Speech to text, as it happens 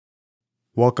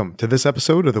Welcome to this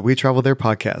episode of the We Travel There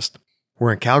podcast.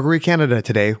 We're in Calgary, Canada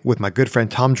today with my good friend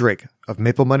Tom Drake of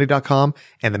MapleMoney.com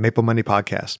and the Maple Money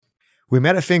podcast. We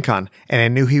met at FinCon and I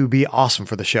knew he would be awesome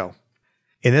for the show.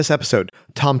 In this episode,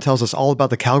 Tom tells us all about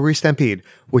the Calgary Stampede,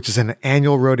 which is an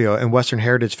annual rodeo and Western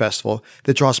Heritage Festival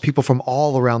that draws people from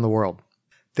all around the world.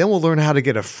 Then we'll learn how to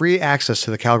get a free access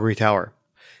to the Calgary Tower.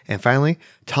 And finally,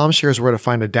 Tom shares where to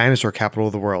find a dinosaur capital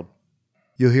of the world.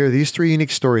 You'll hear these three unique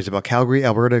stories about Calgary,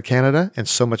 Alberta, Canada, and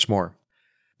so much more.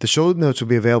 The show notes will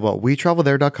be available at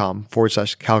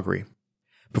wetravelthere.com/Calgary.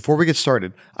 Before we get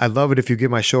started, I'd love it if you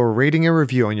give my show a rating and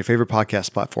review on your favorite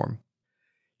podcast platform.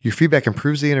 Your feedback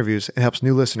improves the interviews and helps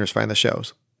new listeners find the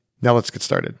shows. Now let's get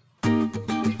started.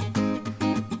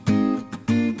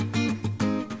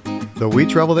 The We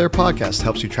Travel There podcast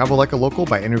helps you travel like a local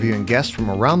by interviewing guests from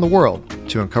around the world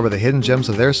to uncover the hidden gems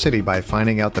of their city by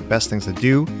finding out the best things to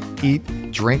do, eat,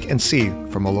 drink, and see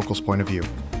from a local's point of view.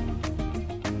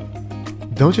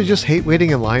 Don't you just hate waiting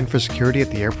in line for security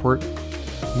at the airport?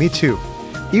 Me too.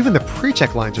 Even the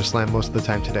pre-check lines are slammed most of the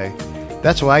time today.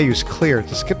 That's why I use Clear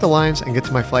to skip the lines and get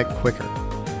to my flight quicker.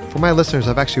 For my listeners,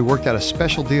 I've actually worked out a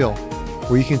special deal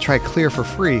where you can try Clear for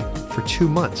free for 2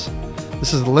 months.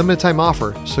 This is a limited time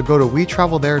offer, so go to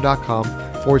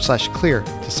wetravelthere.com/clear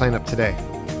to sign up today.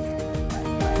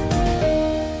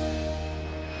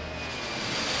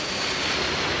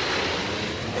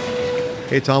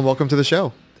 Hey, Tom, welcome to the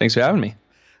show. Thanks for having me.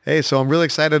 Hey, so I'm really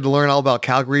excited to learn all about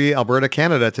Calgary, Alberta,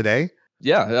 Canada today.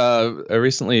 Yeah, I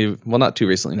recently, well, not too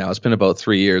recently now. It's been about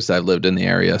 3 years that I've lived in the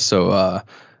area, so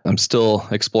I'm still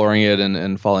exploring it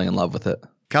and falling in love with it.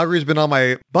 Calgary's been on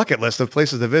my bucket list of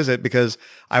places to visit because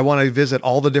I want to visit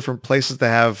all the different places that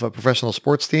have professional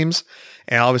sports teams.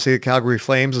 And obviously, the Calgary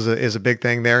Flames is a big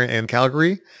thing there in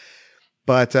Calgary.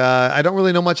 But I don't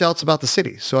really know much else about the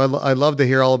city, so I'd love to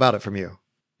hear all about it from you.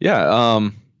 Yeah,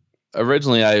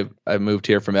 originally I moved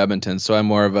here from Edmonton, so I'm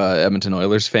more of a Edmonton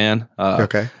Oilers fan.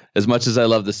 Okay. As much as I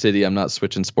love the city, I'm not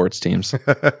switching sports teams.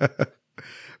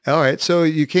 All right, so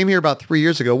you came here about 3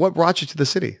 years ago. What brought you to the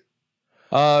city?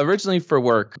 Originally for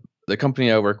work. The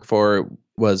company I work for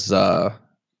was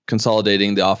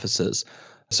consolidating the offices.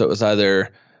 So it was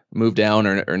either move down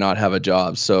or not have a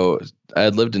job. So I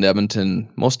had lived in Edmonton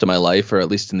most of my life, or at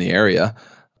least in the area.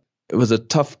 It was a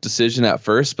tough decision at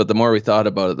first, but the more we thought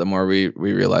about it, the more we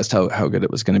realized how good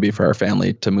it was going to be for our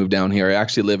family to move down here. I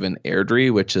actually live in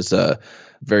Airdrie, which is a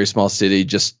very small city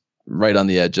just right on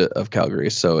the edge of Calgary.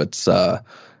 So it's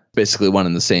basically one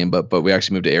and the same, but we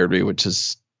actually moved to Airdrie, which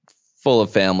is full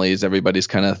of families. Everybody's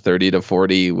kind of 30 to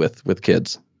 40 with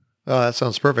kids. Oh, that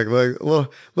sounds perfect. Like a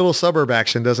little suburb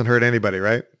action doesn't hurt anybody,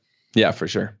 right? Yeah, for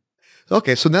sure.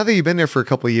 Okay, so now that you've been there for a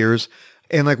couple of years,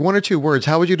 in like 1 or 2 words,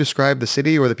 how would you describe the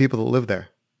city or the people that live there?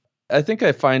 I think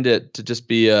I find it to just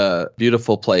be a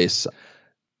beautiful place.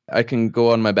 I can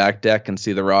go on my back deck and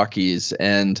see the Rockies,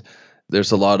 and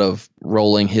there's a lot of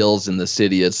rolling hills in the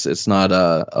city. It's not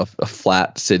a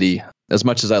flat city. As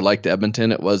much as I liked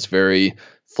Edmonton, it was very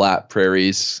flat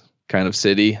prairies kind of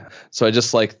city. So I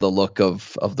just like the look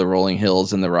of the rolling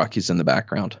hills and the Rockies in the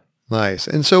background. Nice.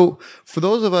 And so for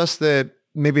those of us that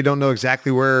maybe don't know exactly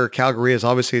where Calgary is,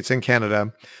 obviously it's in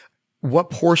Canada. What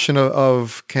portion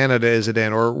of Canada is it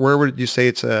in, or where would you say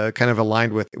it's kind of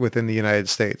aligned within the United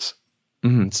States?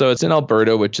 Mm-hmm. So it's in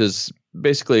Alberta, which is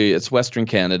basically it's Western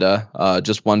Canada,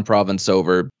 just one province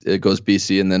over. It goes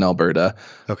BC and then Alberta.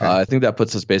 Okay. I think that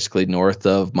puts us basically north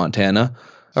of Montana.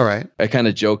 All right. I kind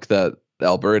of joke that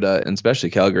Alberta, and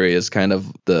especially Calgary, is kind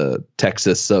of the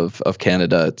Texas of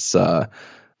Canada. It's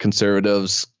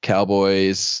conservatives,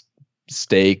 cowboys,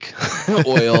 steak,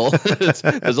 oil.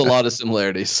 There's a lot of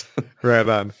similarities. Right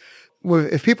on. Well,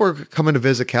 if people are coming to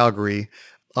visit Calgary,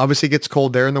 obviously it gets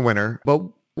cold there in the winter, but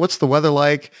what's the weather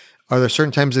like? Are there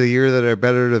certain times of the year that are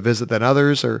better to visit than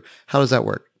others, or how does that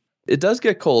work? It does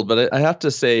get cold, but I have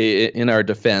to say, in our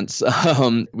defense,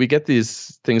 we get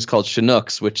these things called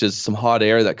Chinooks, which is some hot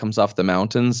air that comes off the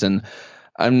mountains. And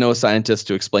I'm no scientist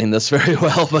to explain this very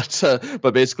well,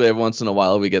 but basically every once in a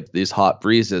while we get these hot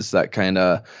breezes that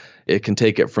it can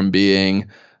take it from being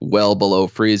well below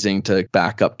freezing to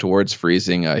back up towards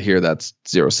freezing. Here that's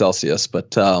 0 Celsius,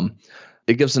 but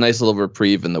it gives a nice little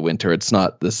reprieve in the winter. It's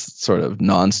not this sort of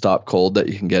nonstop cold that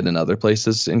you can get in other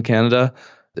places in Canada.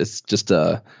 It's just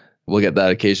we'll get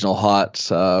that occasional hot,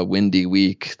 windy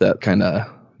week that kind of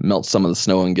melts some of the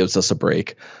snow and gives us a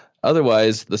break.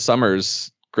 Otherwise, the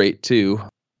summer's great too.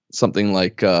 Something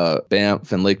like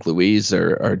Banff and Lake Louise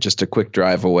are just a quick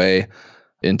drive away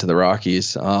into the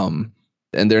Rockies.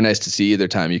 And they're nice to see either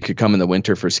time. You could come in the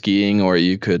winter for skiing, or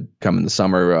you could come in the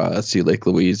summer. See Lake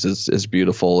Louise is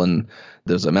beautiful, and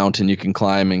there's a mountain you can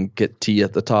climb and get tea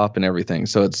at the top and everything.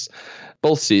 So it's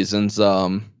both seasons.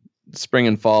 Spring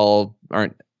and fall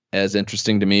aren't as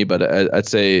interesting to me, but I'd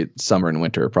say summer and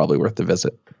winter are probably worth the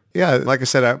visit. Yeah, like I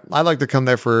said, I like to come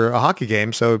there for a hockey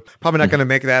game, so probably not going to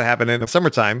make that happen in the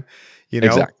summertime.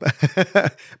 Exactly.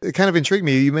 It kind of intrigued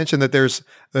me. You mentioned that there's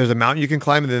a mountain you can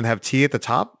climb and then have tea at the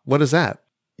top. What is that?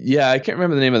 Yeah, I can't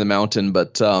remember the name of the mountain,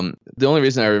 but the only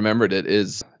reason I remembered it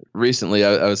is recently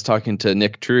I was talking to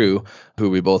Nick True, who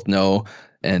we both know,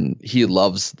 and he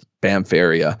loves Banff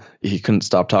area. He couldn't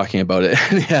stop talking about it.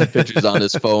 And he had pictures on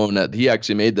his phone that he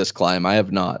actually made this climb. I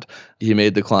have not. He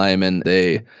made the climb, and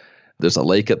there's a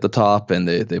lake at the top, and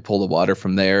they pull the water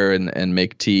from there and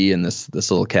make tea in this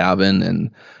little cabin,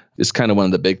 and it's kind of one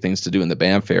of the big things to do in the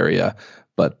Banff area.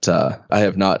 But I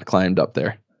have not climbed up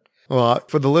there. Well,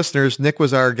 for the listeners, Nick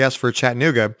was our guest for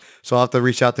Chattanooga, so I'll have to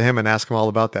reach out to him and ask him all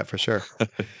about that for sure.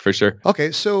 For sure.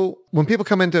 Okay, so when people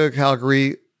come into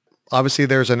Calgary, obviously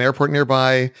there's an airport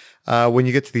nearby. When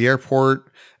you get to the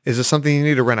airport, is it something you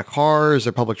need to rent a car? Is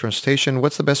there public transportation?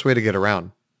 What's the best way to get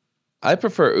around? I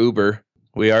prefer Uber.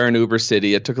 We are an Uber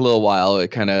city. It took a little while. It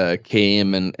kind of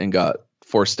came and got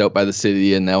forced out by the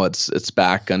city, and now it's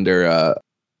back under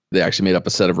they actually made up a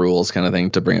set of rules kind of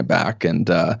thing to bring it back. And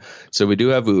so we do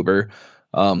have Uber.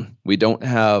 We don't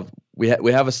have we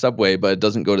have a subway, but it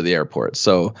doesn't go to the airport.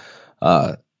 So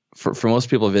for most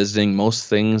people visiting, most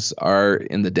things are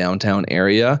in the downtown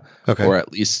area, okay, or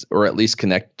at least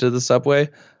connected to the subway.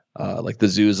 Like the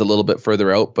zoo is a little bit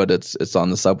further out, but it's on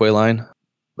the subway line.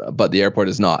 But the airport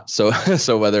is not.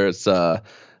 So whether it's Uber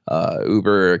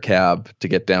or a cab to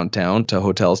get downtown to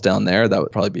hotels down there, that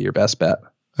would probably be your best bet.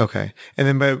 Okay.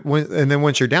 And then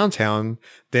once you're downtown,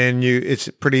 then it's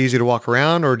pretty easy to walk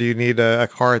around, or do you need a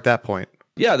car at that point?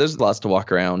 Yeah, there's lots to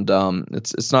walk around.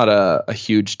 It's not a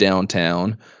huge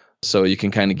downtown, so you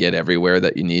can kind of get everywhere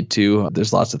that you need to.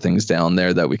 There's lots of things down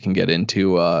there that we can get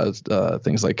into.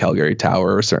 Things like Calgary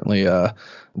Tower are certainly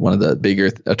one of the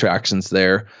bigger attractions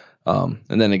there. And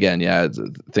then again, yeah,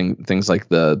 things like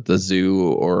the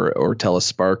zoo or TELUS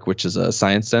Spark, which is a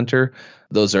science center,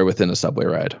 those are within a subway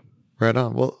ride. Right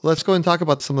on. Well, let's go and talk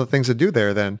about some of the things to do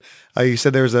there then. You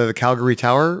said there's the Calgary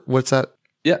Tower. What's that?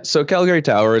 Yeah, so Calgary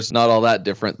Tower is not all that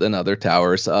different than other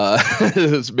towers.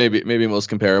 It's maybe most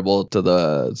comparable to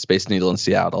the Space Needle in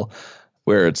Seattle,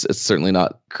 where it's certainly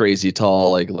not crazy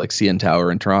tall like CN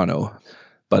Tower in Toronto.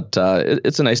 But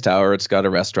it's a nice tower. It's got a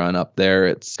restaurant up there.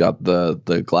 It's got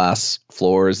the glass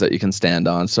floors that you can stand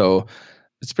on. So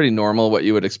it's pretty normal what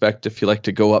you would expect if you like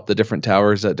to go up the different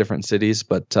towers at different cities.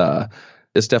 But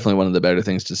it's definitely one of the better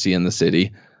things to see in the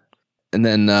city. And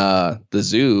then the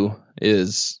zoo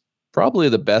is probably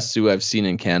the best zoo I've seen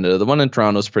in Canada. The one in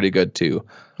Toronto is pretty good too.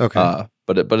 Okay.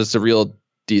 But it's a real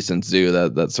decent zoo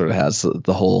that sort of has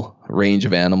the whole range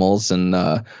of animals. And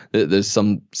there's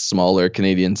some smaller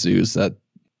Canadian zoos that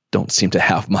don't seem to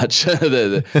have much.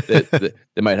 they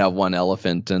might have one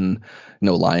elephant and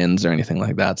no lions or anything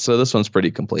like that. So this one's pretty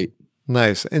complete.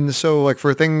 Nice. And so like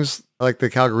for things like the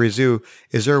Calgary Zoo,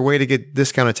 is there a way to get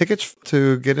discounted tickets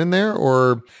to get in there,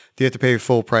 or do you have to pay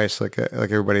full price like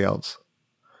everybody else?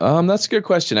 That's a good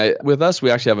question. With us, we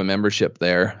actually have a membership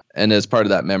there, and as part of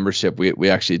that membership, we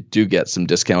actually do get some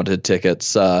discounted tickets.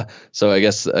 So I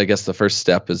guess the first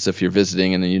step is if you're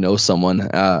visiting and you know someone,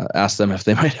 ask them if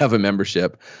they might have a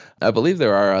membership. I believe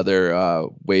there are other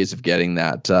ways of getting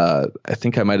that. I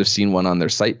think I might have seen one on their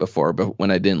site before, but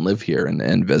when I didn't live here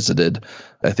and visited,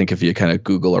 I think if you kind of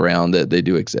Google around it, they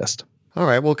do exist. All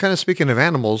right. Well, kind of speaking of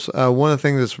animals, one of the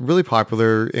things that's really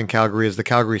popular in Calgary is the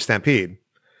Calgary Stampede.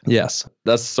 Yes,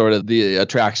 that's sort of the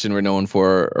attraction we're known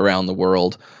for around the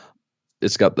world.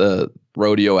 It's got the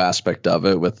rodeo aspect of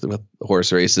it with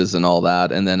horse races and all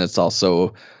that. And then it's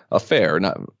also a fair.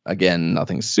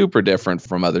 Nothing super different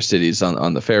from other cities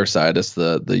on the fair side. It's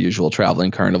the usual traveling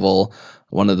carnival.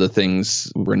 One of the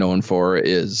things we're known for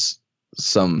is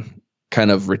some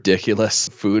kind of ridiculous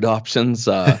food options.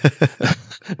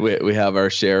 We have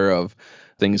our share of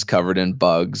things covered in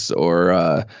bugs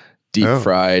or deep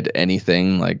fried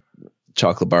anything like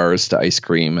chocolate bars to ice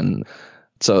cream. And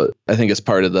so I think it's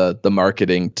part of the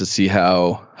marketing to see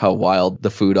how wild the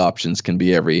food options can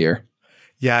be every year.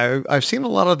 Yeah, I've seen a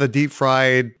lot of the deep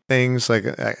fried things like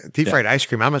deep fried ice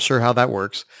cream. I'm not sure how that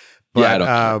works. But yeah, I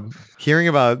don't hearing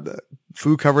about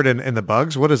food covered in the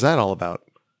bugs, what is that all about?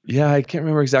 Yeah, I can't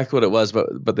remember exactly what it was,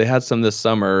 but they had some this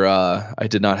summer. I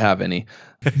did not have any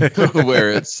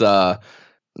where it's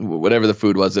whatever the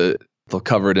food was, they'll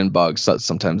cover it in bugs.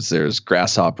 Sometimes there's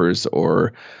grasshoppers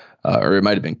or or it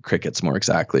might have been crickets more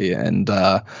exactly, and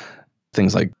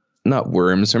things like not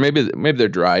worms, or maybe they're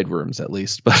dried worms at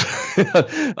least, but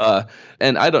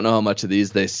and I don't know how much of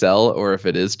these they sell, or if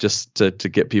it is just to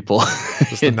get people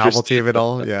just the novelty of it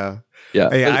all. Yeah.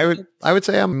 Yeah. Yeah, I would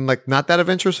say I'm like not that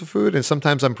adventurous with food, and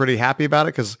sometimes I'm pretty happy about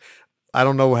it because I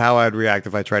don't know how I'd react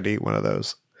if I tried to eat one of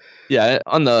those. Yeah,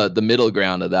 on the middle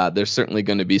ground of that, there's certainly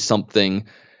going to be something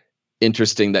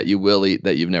interesting that you will eat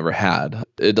that you've never had.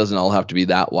 It doesn't all have to be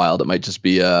that wild. It might just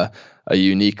be a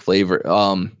unique flavor.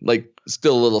 Like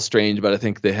still a little strange, but I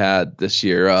think they had this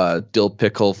year dill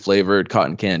pickle flavored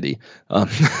cotton candy.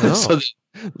 So a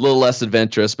little less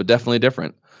adventurous, but definitely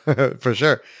different. For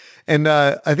sure. And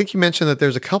I think you mentioned that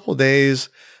there's a couple days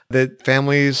that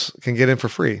families can get in for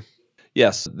free.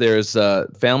 Yes, there's a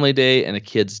family day and a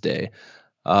kids day.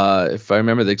 If I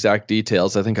remember the exact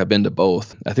details, I think I've been to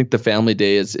both. I think the family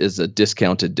day is a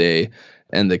discounted day,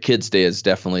 and the kids day is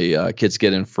definitely kids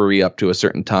get in free up to a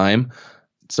certain time.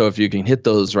 So if you can hit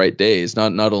those right days,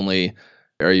 not only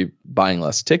are you buying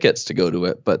less tickets to go to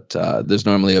it, but there's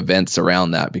normally events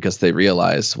around that because they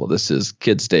realize, well, this is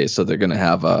kids day, so they're going to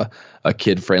have a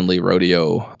kid-friendly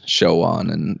rodeo show on.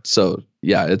 And so,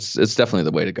 yeah, it's definitely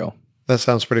the way to go. That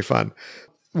sounds pretty fun.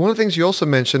 One of the things you also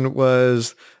mentioned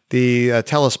was the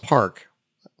Tellus Park.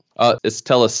 It's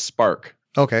Tellus Spark.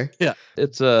 Okay. Yeah.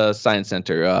 It's a science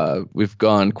center. We've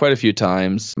gone quite a few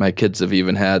times. My kids have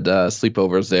even had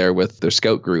sleepovers there with their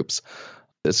scout groups.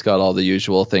 It's got all the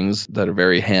usual things that are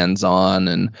very hands-on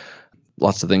and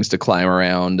lots of things to climb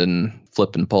around and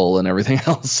flip and pull and everything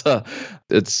else.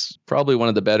 It's probably one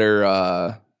of the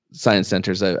better science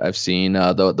centers I've seen.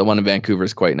 The one in Vancouver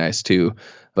is quite nice too,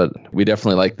 but we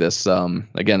definitely like this.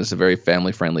 Again, it's a very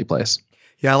family-friendly place.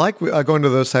 Yeah, I like going to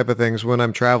those type of things when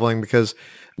I'm traveling because,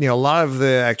 a lot of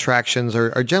the attractions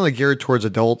are generally geared towards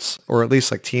adults or at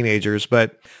least like teenagers,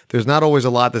 but there's not always a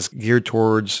lot that's geared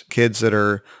towards kids that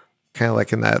are kind of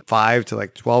like in that 5 to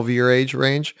like 12-year age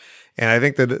range. And I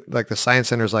think that like the science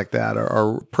centers like that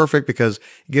are perfect because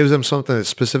it gives them something that's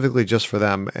specifically just for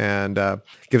them and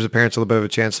gives the parents a little bit of a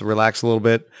chance to relax a little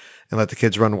bit and let the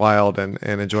kids run wild and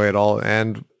enjoy it all.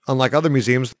 And unlike other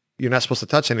museums, you're not supposed to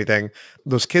touch anything.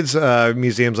 Those kids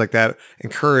museums like that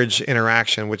encourage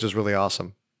interaction, which is really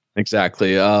awesome.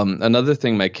 Exactly. Another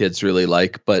thing my kids really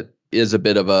like, but is a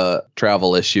bit of a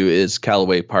travel issue, is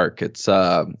Callaway Park. It's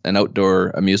an outdoor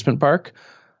amusement park,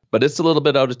 but it's a little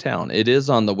bit out of town. It is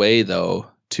on the way, though,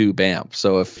 to Banff.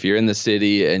 So if you're in the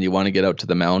city and you want to get out to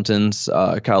the mountains,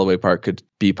 Callaway Park could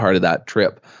be part of that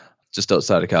trip, just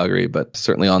outside of Calgary, but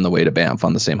certainly on the way to Banff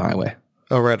on the same highway.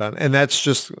 Oh, right on. And that's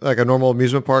just like a normal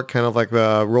amusement park, kind of like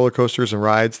the roller coasters and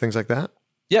rides, things like that?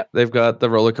 Yeah, they've got the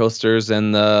roller coasters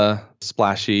and the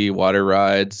splashy water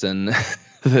rides and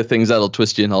the things that'll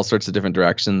twist you in all sorts of different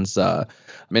directions.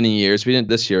 Many years, we didn't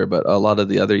this year, but a lot of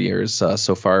the other years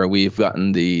so far, we've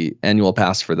gotten the annual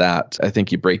pass for that. I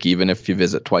think you break even if you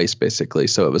visit twice, basically.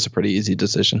 So it was a pretty easy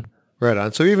decision. Right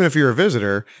on. So even if you're a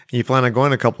visitor and you plan on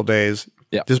going a couple of days,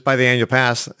 just buy the annual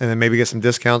pass and then maybe get some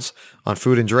discounts on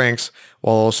food and drinks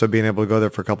while also being able to go there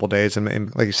for a couple of days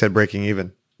and like you said, breaking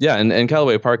even. Yeah, and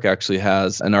Callaway Park actually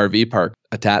has an RV park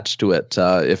attached to it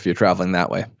if you're traveling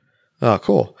that way. Oh,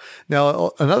 cool.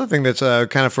 Now, another thing that's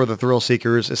kind of for the thrill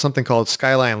seekers is something called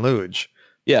Skyline Luge.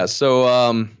 Yeah,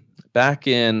 so back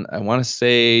in, I want to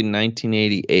say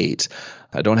 1988,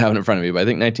 I don't have it in front of me, but I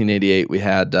think 1988 we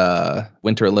had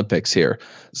Winter Olympics here.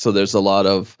 So there's a lot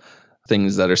of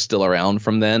things that are still around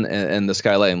from then, and the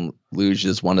Skyline Luge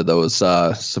is one of those.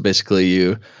 So basically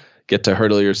you get to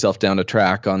hurdle yourself down a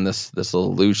track on this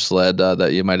little luge sled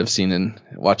that you might have seen in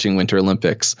watching Winter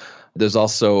Olympics. There's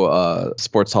also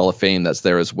Sports Hall of Fame that's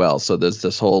there as well. So there's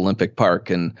this whole Olympic park,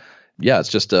 and yeah, it's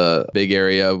just a big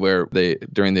area where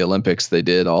during the Olympics they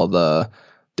did all the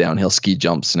downhill ski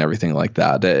jumps and everything like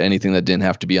that. Anything that didn't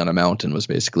have to be on a mountain was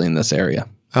basically in this area.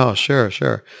 Oh, sure.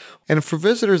 And for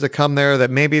visitors that come there that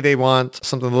maybe they want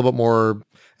something a little bit more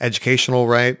educational,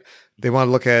 right? They want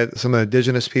to look at some of the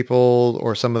indigenous people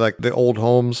or some of like the old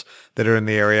homes that are in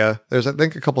the area. There's, I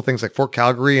think, a couple things like Fort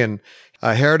Calgary and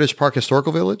Heritage Park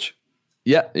Historical Village.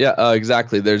 Yeah,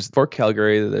 exactly. There's Fort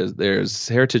Calgary, there's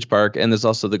Heritage Park, and there's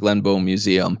also the Glenbow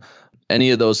Museum. Any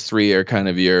of those three are kind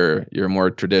of your more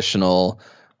traditional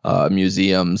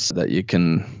museums that you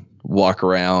can walk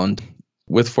around.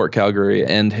 With Fort Calgary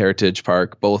and Heritage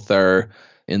Park, both are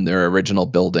in their original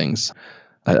buildings.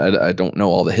 I don't know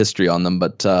all the history on them,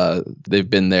 but they've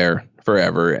been there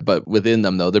forever. But within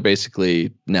them, though, they're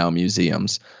basically now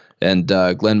museums. And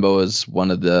Glenbow is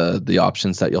one of the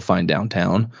options that you'll find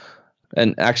downtown.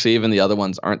 And actually, even the other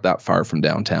ones aren't that far from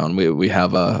downtown. We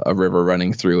have a river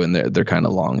running through, and they're kind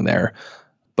of along there.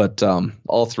 But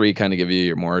all three kind of give you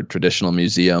your more traditional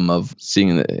museum of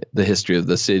seeing the history of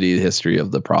the city, the history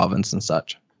of the province and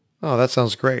such. Oh, that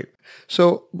sounds great.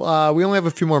 So we only have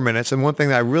a few more minutes, and one thing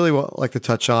that I really like to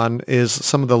touch on is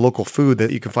some of the local food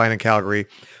that you can find in Calgary.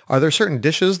 Are there certain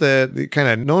dishes that you're kind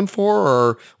of known for,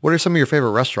 or what are some of your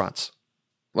favorite restaurants?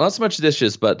 Well, not so much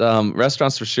dishes, but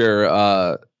restaurants for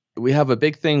sure. We have a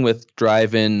big thing with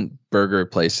drive-in burger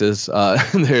places.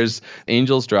 There's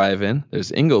Angel's Drive-In,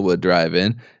 there's Inglewood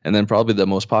Drive-In, and then probably the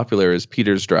most popular is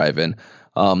Peter's Drive-In.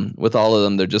 With all of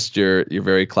them, they're just your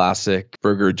very classic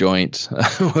burger joint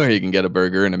where you can get a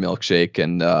burger and a milkshake,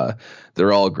 and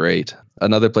they're all great.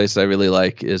 Another place I really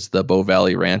like is the Bow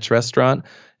Valley Ranch restaurant.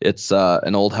 It's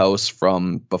an old house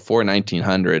from before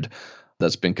 1900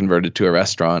 that's been converted to a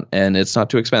restaurant, and it's not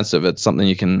too expensive. It's something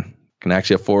you can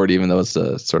actually afford, even though it's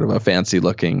a sort of a fancy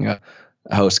looking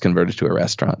house converted to a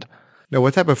restaurant. Now,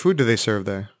 what type of food do they serve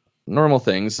there? Normal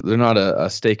things. They're not a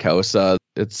steakhouse.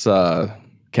 It's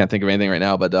can't think of anything right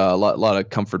now, but a lot of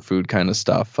comfort food kind of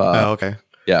stuff. Okay.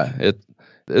 Yeah,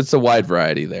 it's a wide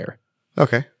variety there.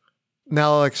 Okay.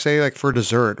 Now, like say like for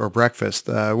dessert or breakfast,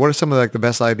 what are some of like the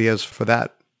best ideas for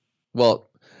that? Well,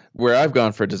 where I've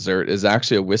gone for dessert is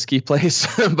actually a whiskey place,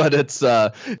 but it's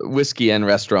a whiskey and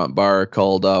restaurant bar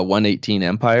called 118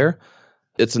 Empire.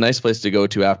 It's a nice place to go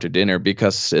to after dinner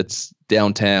because it's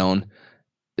downtown.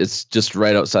 It's just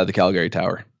right outside the Calgary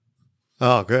Tower.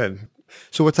 Oh, good.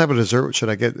 So what type of dessert should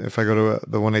I get if I go to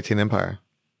the 118 Empire?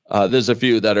 There's a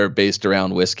few that are based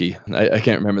around whiskey. I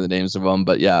can't remember the names of them,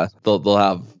 but yeah, they'll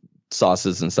have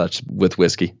sauces and such with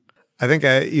whiskey. I think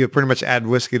you pretty much add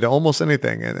whiskey to almost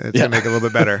anything, and it's going to make it a little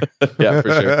bit better. Yeah,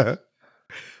 for sure.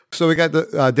 So we got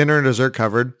the dinner and dessert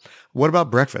covered. What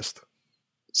about breakfast?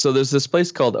 So there's this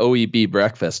place called OEB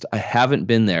Breakfast. I haven't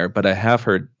been there, but I have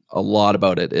heard a lot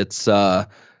about it. It's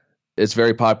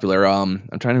very popular. I'm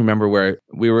trying to remember where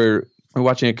we were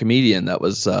watching a comedian that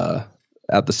was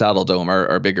at the Saddle Dome,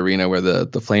 our big arena where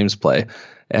the Flames play,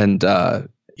 and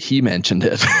he mentioned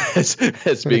it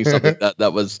as being something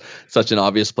that was such an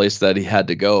obvious place that he had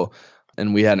to go,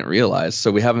 and we hadn't realized.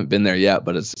 So we haven't been there yet,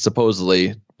 but it's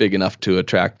supposedly big enough to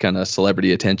attract kind of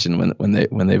celebrity attention when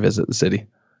they visit the city.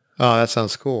 Oh, that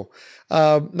sounds cool.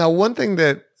 Now, one thing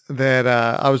that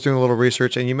I was doing a little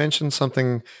research, and you mentioned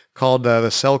something called the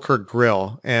Selkirk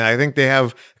Grill, and I think they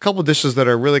have a couple dishes that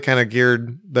are really kind of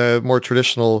geared the more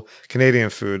traditional Canadian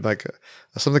food, like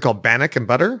something called bannock and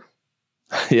butter.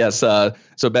 Yes.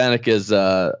 So bannock is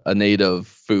a native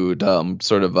food,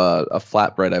 sort of a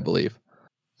flatbread, I believe.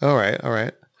 All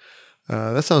right.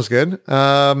 That sounds good.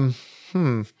 I'm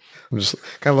just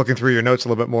kind of looking through your notes a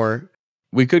little bit more.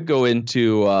 We could go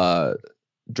into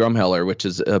Drumheller, which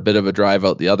is a bit of a drive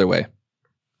out the other way.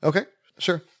 Okay,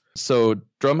 sure. So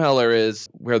Drumheller is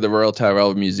where the Royal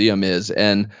Tyrrell Museum is,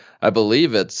 and I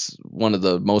believe it's one of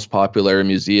the most popular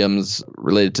museums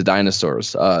related to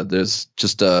dinosaurs. There's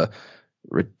just a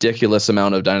ridiculous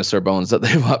amount of dinosaur bones that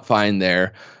they find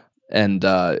there, and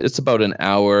it's about an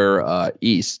hour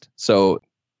east. So,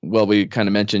 well, we kind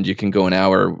of mentioned you can go an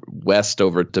hour west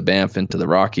over to Banff into the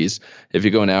Rockies. If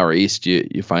you go an hour east,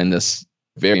 you find this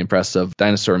very impressive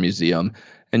dinosaur museum,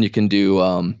 and you can do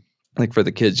like for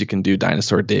the kids, you can do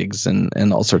dinosaur digs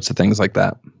and all sorts of things like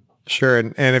that. Sure.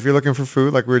 And if you're looking for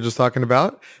food, like we were just talking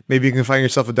about, maybe you can find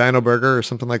yourself a dino burger or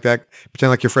something like that.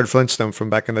 Pretend like you're Fred Flintstone from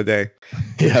back in the day.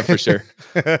 Yeah, for sure.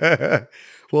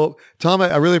 Well, Tom,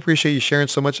 I really appreciate you sharing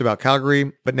so much about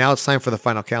Calgary, but now it's time for the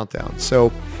final countdown.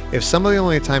 So if somebody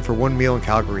only had time for one meal in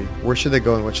Calgary, where should they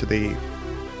go and what should they eat?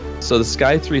 So the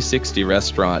Sky 360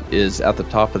 restaurant is at the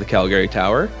top of the Calgary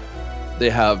Tower. They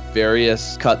have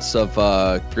various cuts of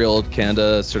grilled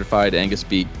Canada certified Angus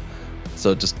beef.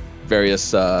 So just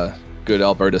various good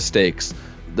Alberta steaks.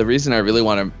 The reason I really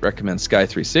want to recommend Sky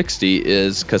 360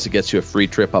 is because it gets you a free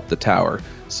trip up the tower.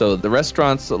 So the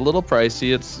restaurant's a little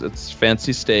pricey. It's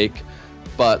fancy steak,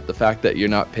 but the fact that you're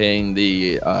not paying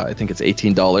I think it's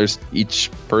 $18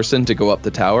 each person to go up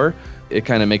the tower, it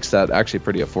kind of makes that actually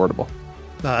pretty affordable.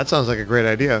 No, that sounds like a great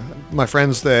idea. My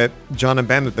friends that John and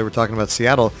Ben, that they were talking about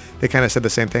Seattle, they kind of said the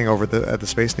same thing over at the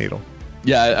Space Needle.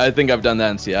 Yeah, I think I've done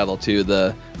that in Seattle too.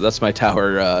 That's my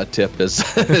tower tip is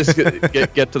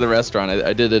get to the restaurant.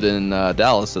 I did it in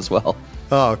Dallas as well.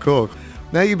 Oh, cool.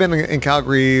 Now you've been in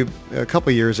Calgary a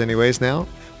couple of years anyways now.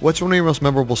 What's one of your most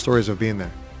memorable stories of being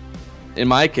there? In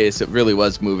my case, it really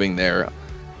was moving there.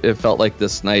 It felt like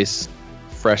this nice,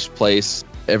 fresh place.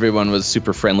 Everyone was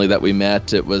super friendly that we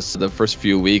met. It was the first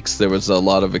few weeks, there was a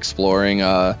lot of exploring.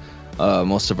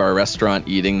 Most of our restaurant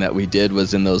eating that we did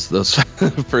was in those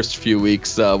first few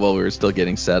weeks while we were still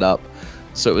getting set up.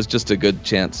 So it was just a good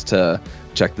chance to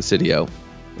check the city out.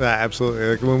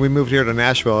 Absolutely. Like when we moved here to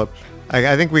Nashville,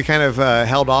 I think we kind of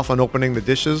held off on opening the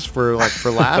dishes for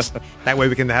last. That way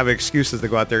we can have excuses to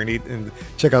go out there and eat and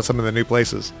check out some of the new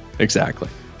places. Exactly.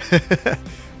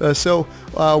 So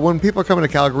when people are coming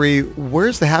to Calgary,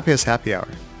 where's the happiest happy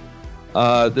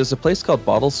hour? There's a place called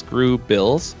Bottle Screw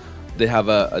Bill's. They have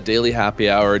a daily happy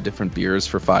hour, different beers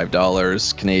for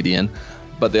 $5 Canadian.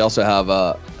 But they also have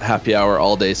a happy hour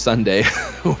all day Sunday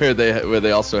where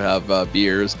they also have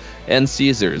beers and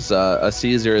Caesars. A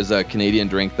Caesar is a Canadian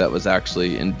drink that was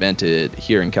actually invented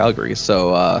here in Calgary.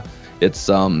 So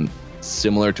it's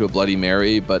similar to a Bloody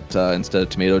Mary, but instead of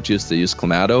tomato juice, they use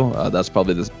Clamato. That's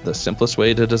probably the simplest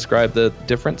way to describe the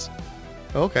difference.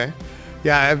 Okay.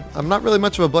 Yeah, I'm not really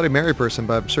much of a Bloody Mary person,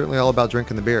 but I'm certainly all about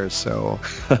drinking the beers. So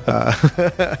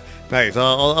nice.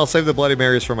 I'll save the Bloody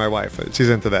Marys for my wife. She's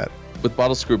into that. With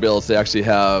Bottle Screw Bills, they actually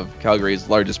have Calgary's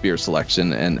largest beer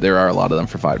selection, and there are a lot of them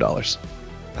for $5.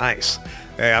 Nice.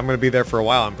 Hey, I'm going to be there for a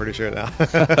while, I'm pretty sure now.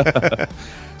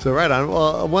 So right on.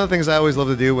 Well, one of the things I always love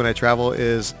to do when I travel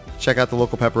is check out the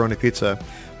local pepperoni pizza.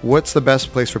 What's the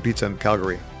best place for pizza in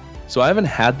Calgary? So I haven't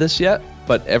had this yet,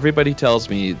 but everybody tells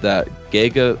me that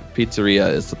Gega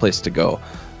Pizzeria is the place to go.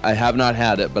 I have not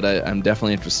had it, but I'm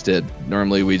definitely interested.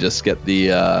 Normally we just get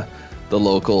the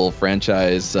local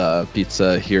franchise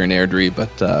pizza here in Airdrie,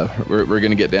 but we're going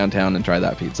to get downtown and try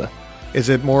that pizza. Is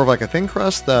it more of like a thin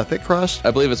crust, thick crust?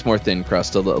 I believe it's more thin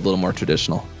crust, a little more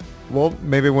traditional. Well,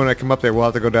 maybe when I come up there, we'll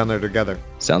have to go down there together.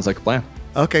 Sounds like a plan.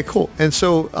 Okay, cool. And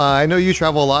so I know you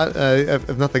travel a lot,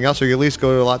 if nothing else, or you at least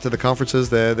go a lot to the conferences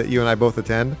that you and I both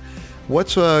attend.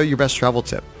 What's your best travel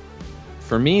tip?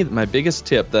 For me, my biggest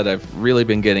tip that I've really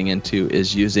been getting into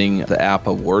is using the app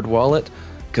Award Wallet.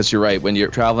 Because you're right, when you're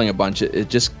traveling a bunch, it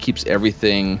just keeps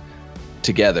everything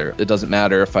together. It doesn't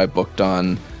matter if I booked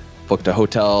a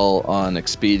hotel on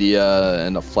Expedia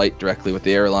and a flight directly with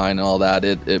the airline and all that.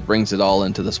 It brings it all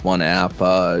into this one app,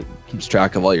 keeps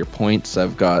track of all your points.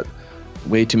 I've got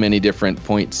way too many different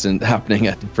points happening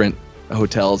at different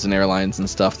hotels and airlines and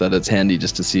stuff that it's handy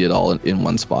just to see it all in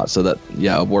one spot. So that,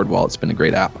 yeah, Award Wallet's been a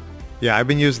great app. Yeah, I've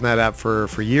been using that app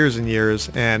for years and years.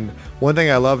 And one thing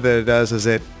I love that it does is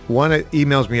it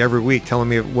emails me every week telling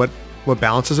me what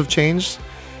balances have changed.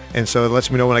 And so it lets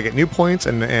me know when I get new points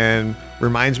and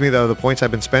reminds me of the points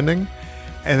I've been spending.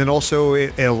 And then also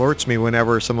it alerts me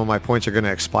whenever some of my points are going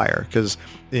to expire, because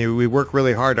we work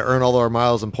really hard to earn all our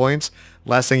miles and points.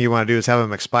 Last thing you want to do is have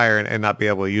them expire and not be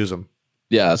able to use them.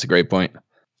 Yeah, that's a great point.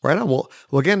 Right on. Well,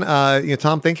 again,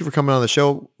 Tom, thank you for coming on the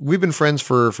show. We've been friends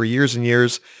for years and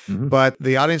years, but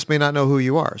the audience may not know who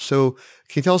you are. So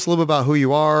can you tell us a little bit about who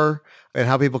you are and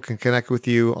how people can connect with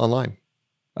you online?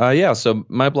 Yeah, so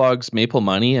my blog's Maple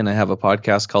Money, and I have a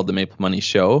podcast called The Maple Money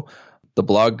Show. The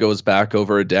blog goes back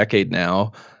over a decade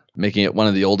now, making it one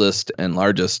of the oldest and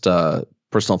largest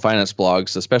personal finance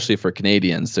blogs, especially for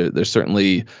Canadians. There's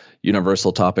certainly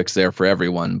universal topics there for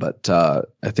everyone, but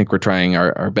I think we're trying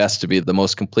our best to be the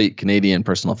most complete Canadian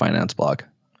personal finance blog.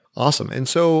 Awesome. And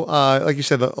so, like you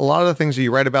said, a lot of the things that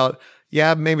you write about,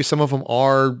 yeah, maybe some of them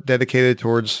are dedicated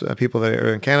towards people that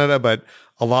are in Canada, but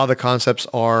a lot of the concepts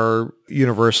are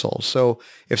universal. So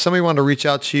if somebody wanted to reach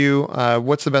out to you,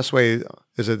 what's the best way?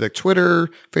 Is it like Twitter,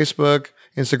 Facebook,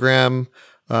 Instagram?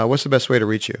 What's the best way to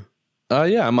reach you?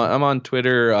 Yeah, I'm on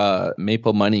Twitter,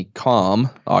 Maple Money Com,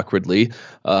 awkwardly,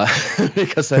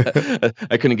 because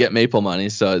I couldn't get Maple Money.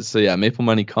 So yeah, Maple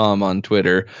Money Com on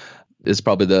Twitter is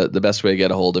probably the best way to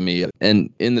get a hold of me.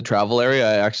 And in the travel area,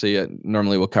 I actually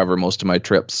normally will cover most of my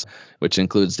trips, which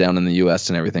includes down in the U.S.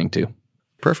 and everything too.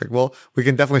 Perfect. Well, we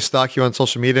can definitely stalk you on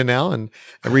social media now and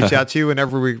reach out to you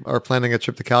whenever we are planning a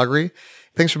trip to Calgary.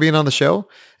 Thanks for being on the show.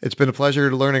 It's been a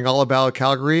pleasure learning all about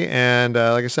Calgary. And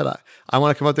like I said, I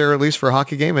want to come up there at least for a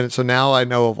hockey game. And so now I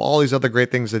know of all these other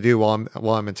great things to do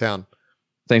while I'm in town.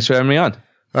 Thanks for having me on.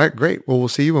 All right, great. Well, we'll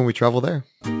see you when we travel there.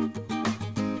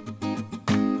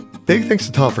 Big thanks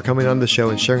to Tom for coming on the show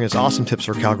and sharing his awesome tips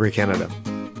for Calgary, Canada.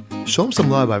 Show him some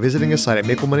love by visiting his site at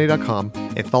maplemoney.com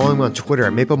and following him on Twitter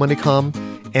at maplemoneycom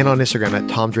and on Instagram at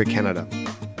TomDrakeCanada.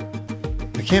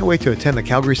 I can't wait to attend the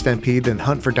Calgary Stampede and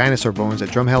hunt for dinosaur bones at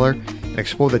Drumheller and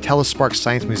explore the Telus Sparks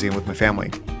Science Museum with my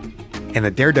family. And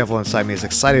the daredevil inside me is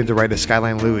excited to ride a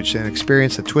Skyline Luge and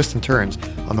experience the twists and turns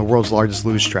on the world's largest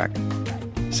luge track.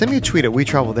 Send me a tweet at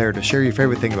WeTravelThere to share your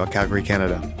favorite thing about Calgary,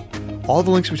 Canada. All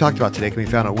the links we talked about today can be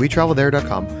found at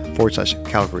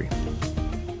WeTravelThere.com/Calgary.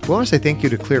 We want to say thank you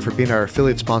to Clear for being our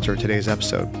affiliate sponsor of today's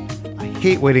episode. I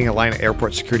hate waiting in line at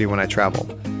airport security when I travel.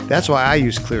 That's why I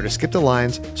use Clear to skip the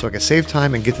lines so I can save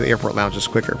time and get to the airport lounges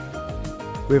quicker.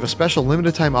 We have a special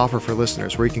limited time offer for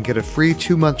listeners where you can get a free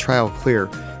 2-month trial of Clear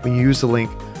when you use the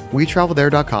link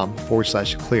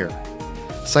WeTravelThere.com/Clear.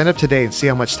 Sign up today and see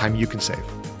how much time you can save.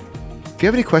 If you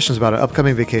have any questions about an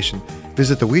upcoming vacation,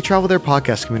 visit the We Travel There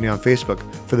podcast community on Facebook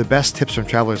for the best tips from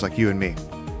travelers like you and me.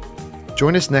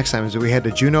 Join us next time as we head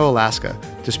to Juneau, Alaska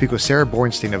to speak with Sarah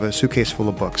Bornstein of A Suitcase Full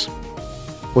of Books.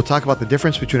 We'll talk about the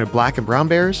difference between a black and brown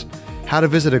bears, how to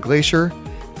visit a glacier,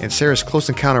 and Sarah's close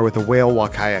encounter with a whale while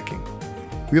kayaking.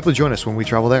 You'll be able to join us when we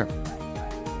travel there.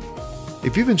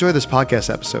 If you've enjoyed this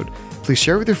podcast episode, please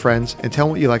share it with your friends and tell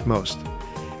them what you like most.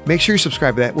 Make sure you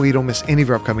subscribe, that way you don't miss any of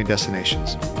our upcoming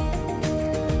destinations.